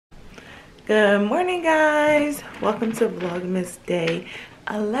Good morning, guys. Welcome to Vlogmas day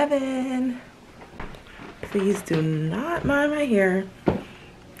 11. Please do not mind my hair.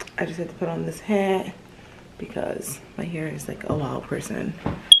 I just had to put on this hat because my hair is like a wild person.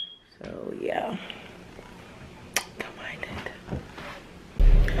 So yeah, don't mind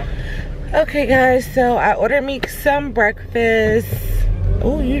it. Okay, guys, so I ordered me some breakfast.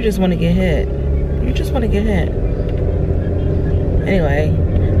 Oh, you just want to get hit. You just want to get hit. Anyway,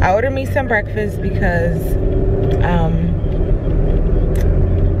 I ordered me some breakfast because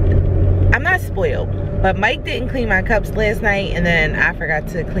I'm not spoiled, but Mike didn't clean my cups last night and then I forgot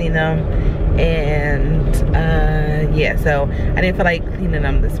to clean them, and yeah, so I didn't feel like cleaning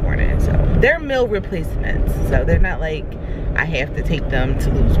them this morning. So they're meal replacements, so they're not like I have to take them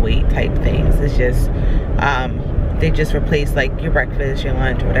to lose weight type things. It's just they just replace like your breakfast, your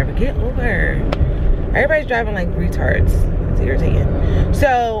lunch, or whatever. Get over. Everybody's driving like retards. It's irritating.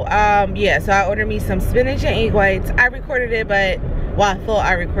 So yeah, so I ordered me some spinach and egg whites. I recorded it, but well, I thought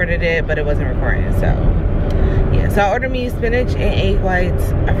I recorded it, but it wasn't recording. So yeah, so I ordered me spinach and egg whites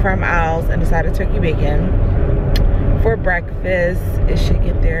from Owls and a side of turkey bacon for breakfast. It should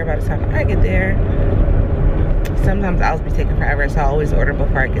get there by the time I get there. Sometimes Owls be taking forever, so I always order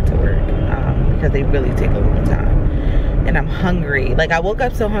before I get to work because they really take a long time. And I'm hungry. Like, I woke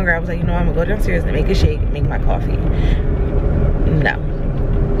up so hungry, I was like, you know, I'm gonna go downstairs and make a shake and make my coffee. No,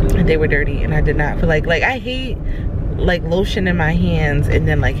 they were dirty and I did not feel like I hate like lotion in my hands and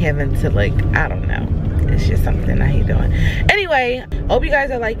then like having to like, I don't know, it's just something I hate doing. Anyway, hope you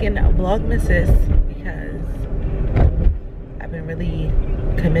guys are liking Vlogmases because I've been really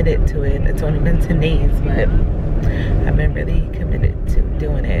committed to it. It's only been 10 days, but I've been really committed to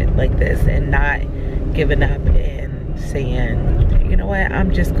doing it like this and not giving up and saying, you know what,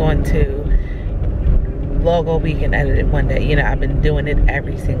 I'm just going to vlog all week and edit it one day. You know, I've been doing it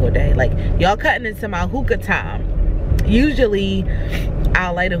every single day. Like, y'all cutting into my hookah time. Usually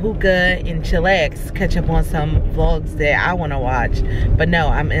I'll light a hookah and chillax, catch up on some vlogs that I want to watch, but no,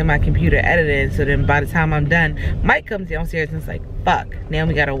 I'm in my computer editing. So then by the time I'm done, Mike comes downstairs and it's like, fuck, now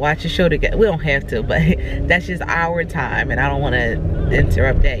we gotta watch a show together. We don't have to, but that's just our time and I don't want to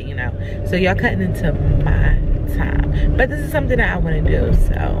interrupt that, you know. So y'all cutting into my time, but this is something that I want to do,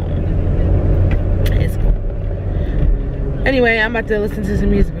 so it's cool. Anyway, I'm about to listen to some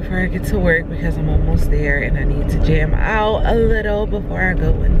music before I get to work because I'm almost there and I need to jam out a little before I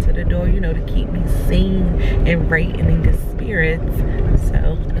go into the door, you know, to keep me sane and right and in good spirits.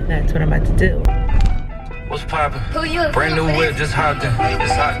 So that's what I'm about to do. What's poppin'? Brand new whip, just hopped in.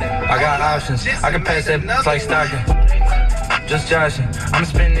 I got options. I can pass that like Stockton. Just joshing. I'm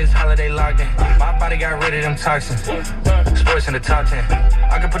spending this holiday locked in. My body got rid of them toxins. Sports in the top 10.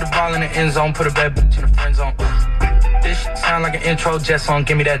 I can put the ball in the end zone, put a bad bitch in the friend zone. This shit sound like an intro jet song,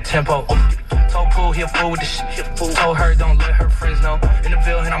 give me that tempo. Told Pool, he a fool with the shit. Told her, don't let her friends know. In the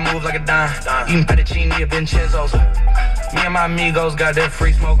Ville, and I move like a dime. Eating fettuccine at Vincenzo's. Me and my amigos got that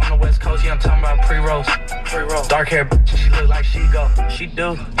free smoke on the West Coast. Yeah, I'm talking about pre-rolls. Dark hair, she look like she go. She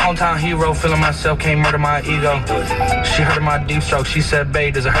do. Hometown hero, feeling myself, can't murder my ego. She heard of my deep stroke. She said,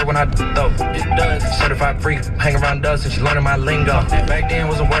 babe, does it hurt when I though? It does. Certified freak, hang around dust, and she learning my lingo. Back then,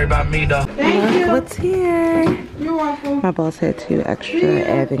 wasn't worried about me though. Thank you. What's here? You're welcome. My boss had 2 extra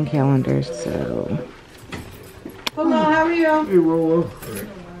advent calendars, so. Hello, how are you? Hey, Rolo.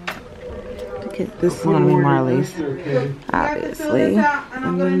 This is gonna be Marley's, obviously.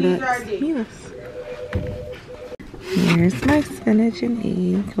 And then that's yes. Here's my spinach and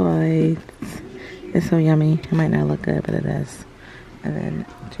egg whites. It's so yummy. It might not look good, but it is. And then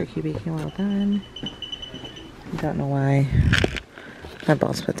turkey bacon well done. Don't know why my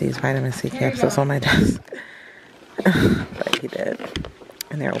boss put these vitamin C capsules on my desk. But he did.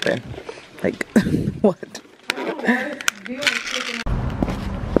 And they're open. Like, what?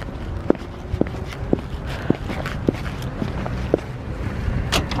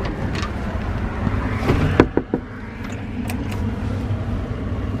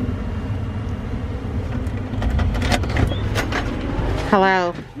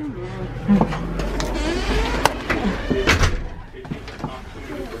 Hello.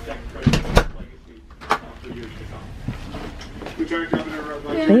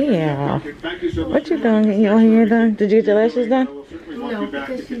 Yeah. What you doing? Getting your hair done? Did you get your lashes done? No,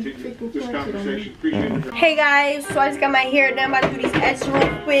 because she freaking planted on me. Hey guys, so I just got my hair done. I'm about to do these edges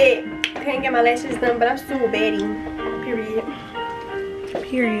real quick. Couldn't get my lashes done, but I'm still baddie.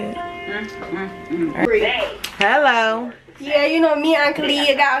 Period. Hello. Yeah, you know me and Uncle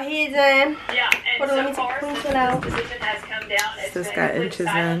Lee got his done. Yeah, and Hold on, let me so far, take this out. this decision has come down. It's This been got complete inches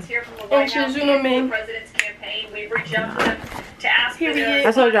silence in. here from the White Inches, House you know and me. the president's campaign. We've reached out to them to ask for the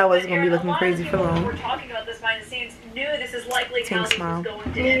I told you I wasn't gonna be looking crazy for long. We're talking about this behind the scenes. Knew this is likely how this Smile. was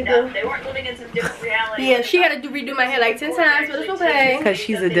going to end up. They weren't living in some different reality. Yeah, she had to redo my hair like 10 times, but it's okay. Because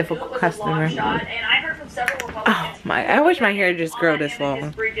she's a difficult customer. And I heard from several Republicans. Oh my! I wish my hair just grow this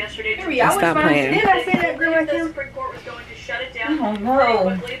long. Stop playing. Did I say that grew like him? Supreme Court was going to shut it down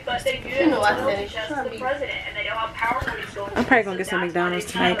quickly, but they You know I said it. the president, and they know how powerful he's going. I'm probably gonna get some McDonald's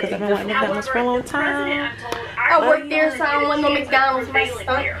tonight because I've been wanting McDonald's for a long time. I worked there, so I don't want no McDonald's for my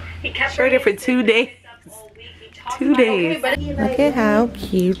son. Straight it for 2 days. 2 days. Look at how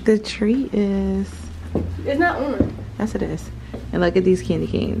cute the tree is. It's not on. Yes, it is. And look at these candy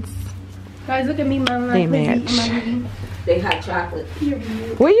canes. Guys, look at me, mama. They match. They hot chocolate.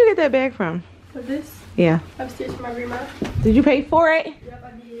 Where you get that bag from? For this? Yeah. Upstairs from my grandma. Did you pay for it? Yep,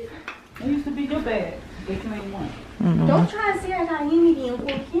 I did. It used to be your bag. They claim one. Don't try to say I got anything on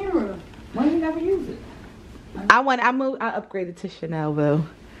the camera. Why you never use it? I upgraded to Chanel though.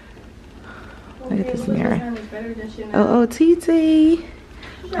 Look at this mirror. Oh, TT.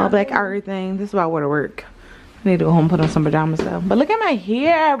 All black everything. This is why I wear to work. I need to go home and put on some pajamas though. But look at my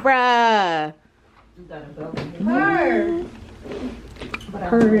hair, bruh.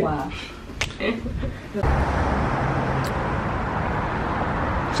 Purr.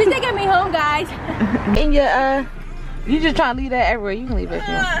 She's taking me home, guys. And you just trying to leave that everywhere. You can leave it if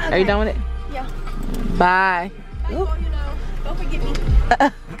you want. Are you done with it? Yeah. Bye. Don't forget me.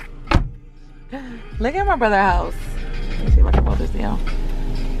 Look at my brother's house. Let me see if I can hold this down.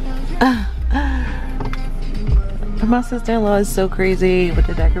 My sister-in-law is so crazy with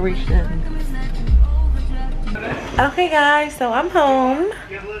the decoration. Okay guys, so I'm home.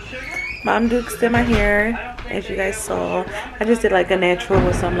 Mom Duke's did my hair, as you guys saw. I just did like a natural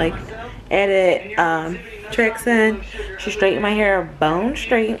with some like added tricks in. She straightened my hair bone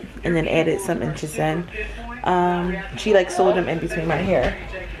straight and then added some inches in. She like sewed them in between my hair.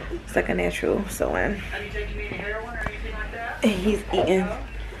 It's like a natural sew-in. And he's eating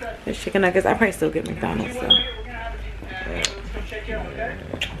his chicken nuggets. I probably still get McDonald's though.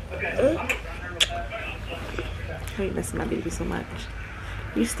 I hate missing my baby so much.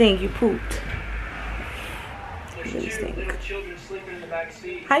 You stink, you pooped. You really stink.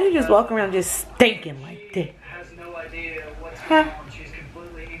 How you just walk around just stinking like that? Huh?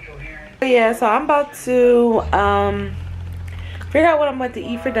 Yeah, so I'm about to figure out what I'm about to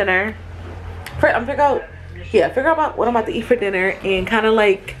eat for dinner. Figure out what I'm about to eat for dinner and kind of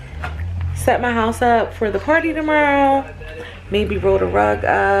like set my house up for the party tomorrow. Maybe roll the rug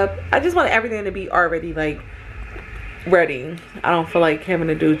up. I just want everything to be already like ready. I don't feel like having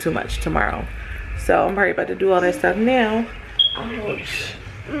to do too much tomorrow. So I'm probably about to do all that stuff now. Ouch.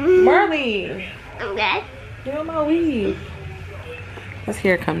 Marley. Okay. Get on my weave. This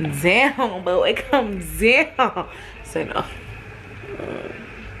hair comes down, but it comes down. So no.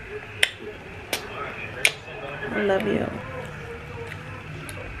 I love you.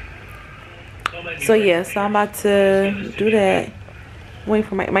 So yeah, so I'm about to do that. Waiting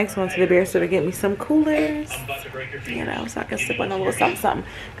for Mike's going to the beer store to get me some coolers. You know, so I can sip on a little something.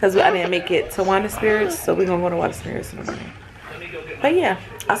 Because I didn't make it to Wanda Spirits, so we're going to go to Wanda Spirits in the morning. But yeah,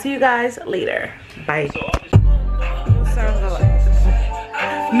 I'll see you guys later. Bye.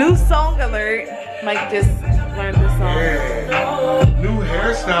 New song alert. Mike just learned this song. Yeah. New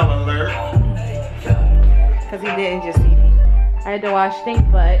hairstyle alert. Because he didn't just see me. I had to wash stink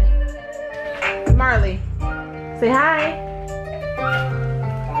butt. Marley, say hi.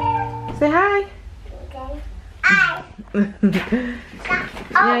 Say hi. Hi.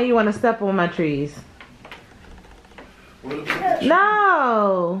 Now you want to step on my trees.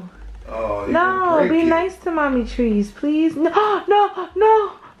 No. Oh, no, be nice to mommy trees, please. No, no,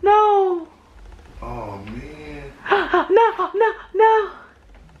 no, no. Oh, man. No, no, no.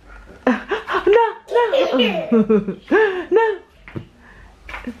 No, no. No.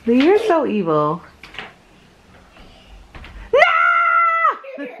 You're so evil. No!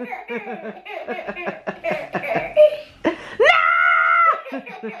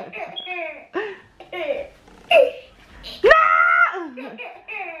 No!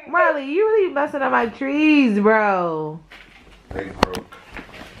 Marley, you really messing up my trees, bro. They broke.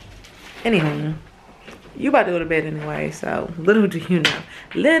 Anyway, you about to go to bed anyway, so little do you know.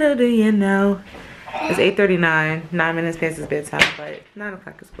 Little do you know. It's 8:39, 9 minutes past his bedtime, but 9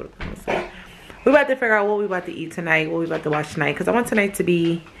 o'clock is quarter past. So we about to figure out what we about to eat tonight, what we about to watch tonight, because I want tonight to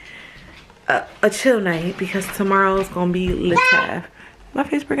be a chill night, because tomorrow is gonna be lit. My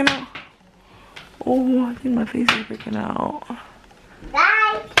face breaking out. Oh, I think my face is breaking out.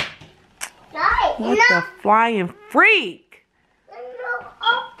 Bye. Bye. What the flying freak?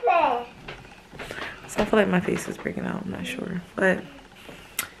 Open. So I feel like my face is breaking out. I'm not sure, but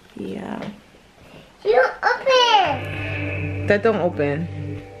yeah. You don't open. That don't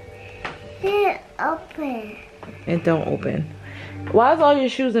open. It open. It don't open. Why is all your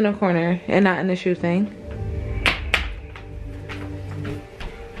shoes in the corner and not in the shoe thing?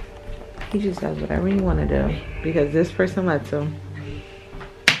 He just does whatever you want to do because this person lets him.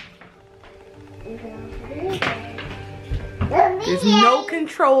 There's no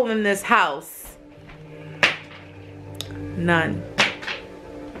control in this house. None.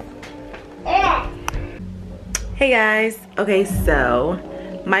 Hey guys. Okay, so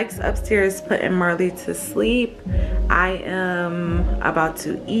Mike's upstairs putting Marley to sleep. I am about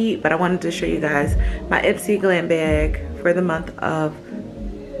to eat, but I wanted to show you guys my Ipsy glam bag for the month of...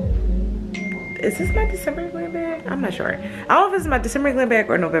 Is this my December glam bag? I'm not sure. I don't know if it's my December glam bag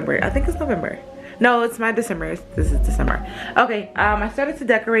or November. I think it's November. No, it's my December. This is December. Okay, I started to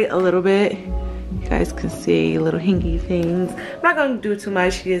decorate a little bit. You guys can see little hingy things. I'm not gonna do too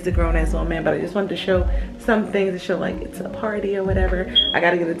much. He is a grown-ass little man, but I just wanted to show some things to show like it's a party or whatever. I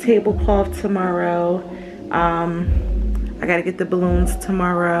gotta get a tablecloth tomorrow. I gotta get the balloons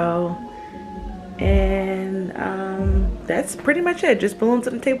tomorrow. And that's pretty much it. Just balloons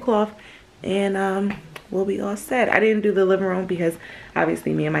and a tablecloth. And we'll be all set. I didn't do the living room because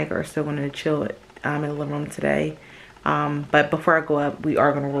obviously me and Mike are still gonna chill in the living room today. But before I go up, we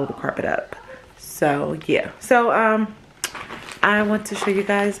are gonna roll the carpet up. So yeah. So I want to show you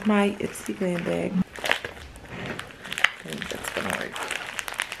guys my Ipsy glam bag. I think that's gonna work.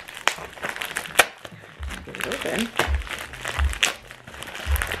 Get it open.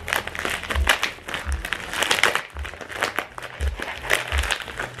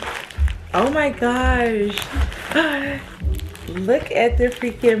 Oh my gosh. Look at the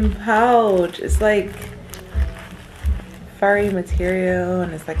freaking pouch. It's like furry material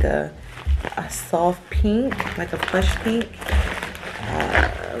and it's like a soft pink, like a plush pink.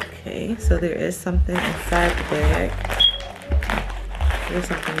 Okay, so there is something inside the bag. There's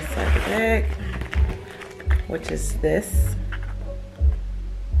something inside the bag, which is this.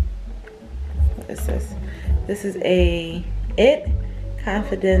 What is this? This is a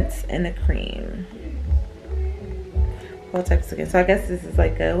Confidence and a cream. Well, text again. So I guess this is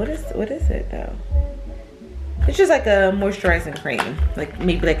like a what is it though? It's just like a moisturizing cream, like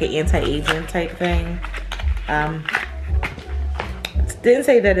maybe like an anti-aging type thing. It didn't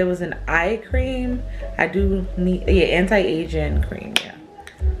say that it was an eye cream. I do need anti-aging cream. Yeah.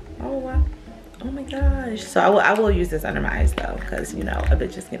 Oh wow. Oh my gosh. So I will use this under my eyes though, because you know a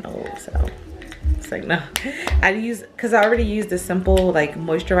bitch is getting old. So it's like no. Because I already used the simple like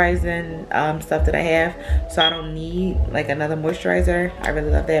moisturizing stuff that I have, so I don't need like another moisturizer. I really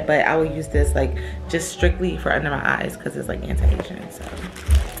love that, but I will use this like just strictly for under my eyes because it's like anti-aging. So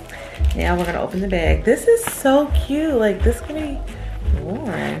now we're gonna open the bag. This is so cute. Like this can be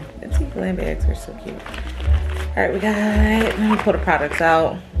worn. Ipsy glam bags are so cute. All right, we got. Let me pull the products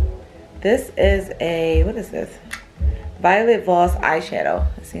out. This is a what is this? Violet Voss eyeshadow.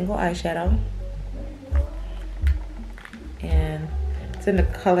 A single eyeshadow. And it's in the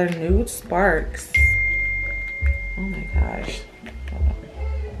color Nude Sparks. Oh my gosh. Hold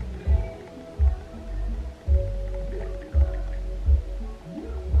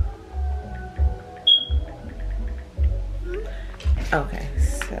on. Okay,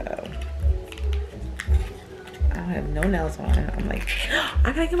 so I don't have no nails on. I'm like, I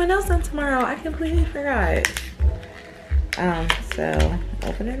gotta get my nails done tomorrow. I completely forgot. So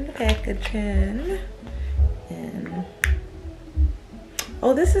opening the packaging and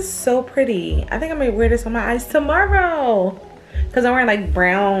oh, this is so pretty. I think I might wear this on my eyes tomorrow because I'm wearing like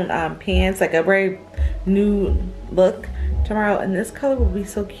brown pants, like a very nude look tomorrow, and this color will be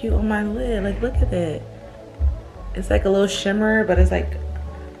so cute on my lid. Like look at it. It's like a little shimmer, but it's like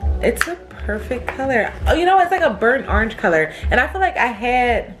it's a perfect color. Oh, you know, it's like a burnt orange color, and I feel like I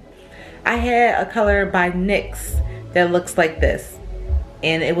had a color by NYX that looks like this,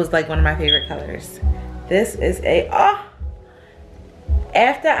 and it was like one of my favorite colors. This is a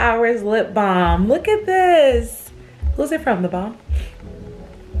After Hours lip balm. Look at this. Who's it from? The Balm?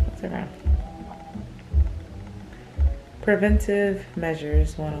 What's it from? Preventive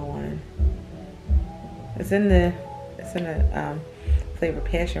Measures 101. It's in the flavor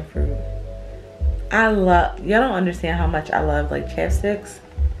passion fruit. Y'all don't understand how much I love like chapsticks.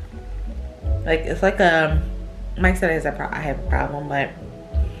 Like it's like Mike said I have a problem, but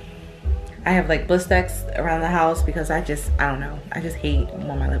I have like Blistex around the house because I don't know. I just hate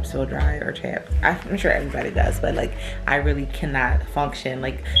when my lips feel dry or chapped. I'm sure everybody does, but like I really cannot function.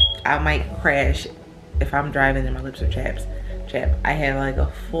 Like I might crash if I'm driving and my lips are chapped. chap. I have like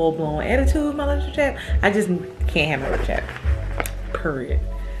a full-blown attitude with my lip chap. I just can't have my lip chap. Period.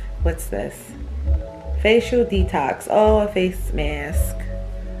 What's this? Facial detox. Oh, a face mask.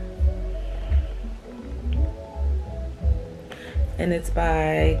 And it's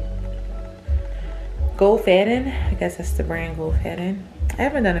by Gold Faden. I guess that's the brand, Gold Faden. I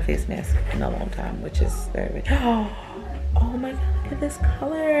haven't done a face mask in a long time, which is very oh my god, look at this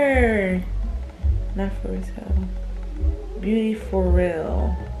color. Not for resale. Beauty for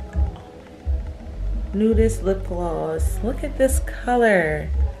real. Nudist lip gloss. Look at this color.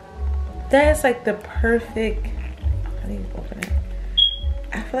 That is like the perfect, I need to open it.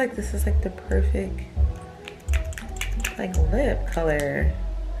 I feel like this is like the perfect like lip color.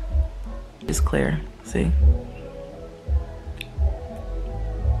 It's clear, see?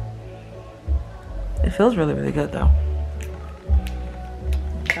 It feels really, really good though.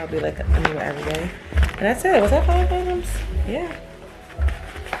 Probably like a new every day. And that's it. Was that 5 items? Yeah.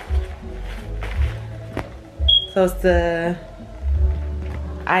 So it's the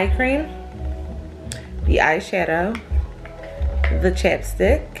eye cream, the eyeshadow, the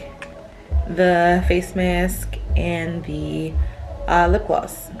chapstick, the face mask, and the lip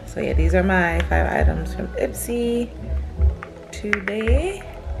gloss. So yeah, these are my 5 items from Ipsy today.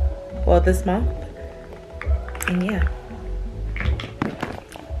 Well, this month. And yeah.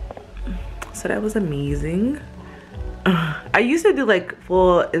 So that was amazing. I used to do like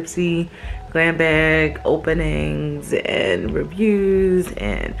full Ipsy glam bag openings and reviews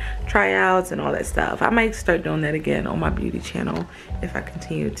and tryouts and all that stuff. I might start doing that again on my beauty channel if I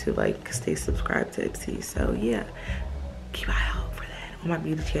continue to like stay subscribed to Ipsy. So yeah, keep an eye out for that on my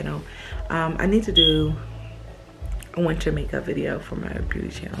beauty channel. I need to do a winter makeup video for my beauty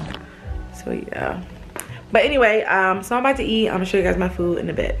channel. So yeah. But anyway, so I'm about to eat. I'm gonna show you guys my food in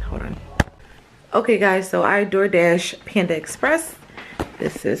a bit. Hold on. Okay guys, so I DoorDash Panda Express.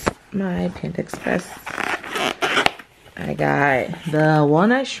 This is my Panda Express. I got the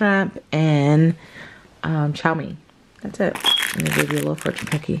walnut shrimp and chow mein. That's it. I'm gonna give you a little fortune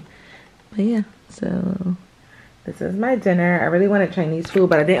cookie. But yeah, so this is my dinner. I really wanted Chinese food,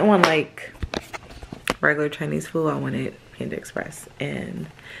 but I didn't want like regular Chinese food. I wanted Panda Express. And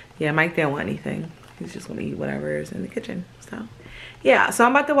yeah, Mike didn't want anything. He's just gonna eat whatever is in the kitchen. So yeah, so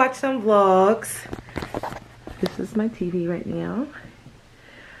I'm about to watch some vlogs. This is my TV right now.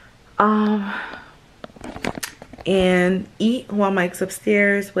 And eat while Mike's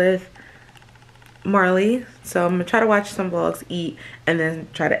upstairs with Marley. So I'm gonna try to watch some vlogs, eat, and then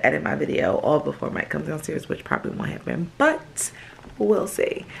try to edit my video all before Mike comes downstairs, which probably won't happen, but we'll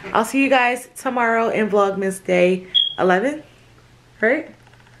see. I'll see you guys tomorrow in Vlogmas Day 11, right?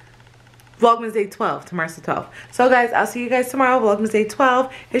 Vlogmas Day 12. Tomorrow's the 12th. So guys, I'll see you guys tomorrow, Vlogmas Day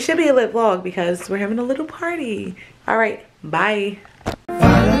 12. It should be a lit vlog because we're having a little party. All right, bye.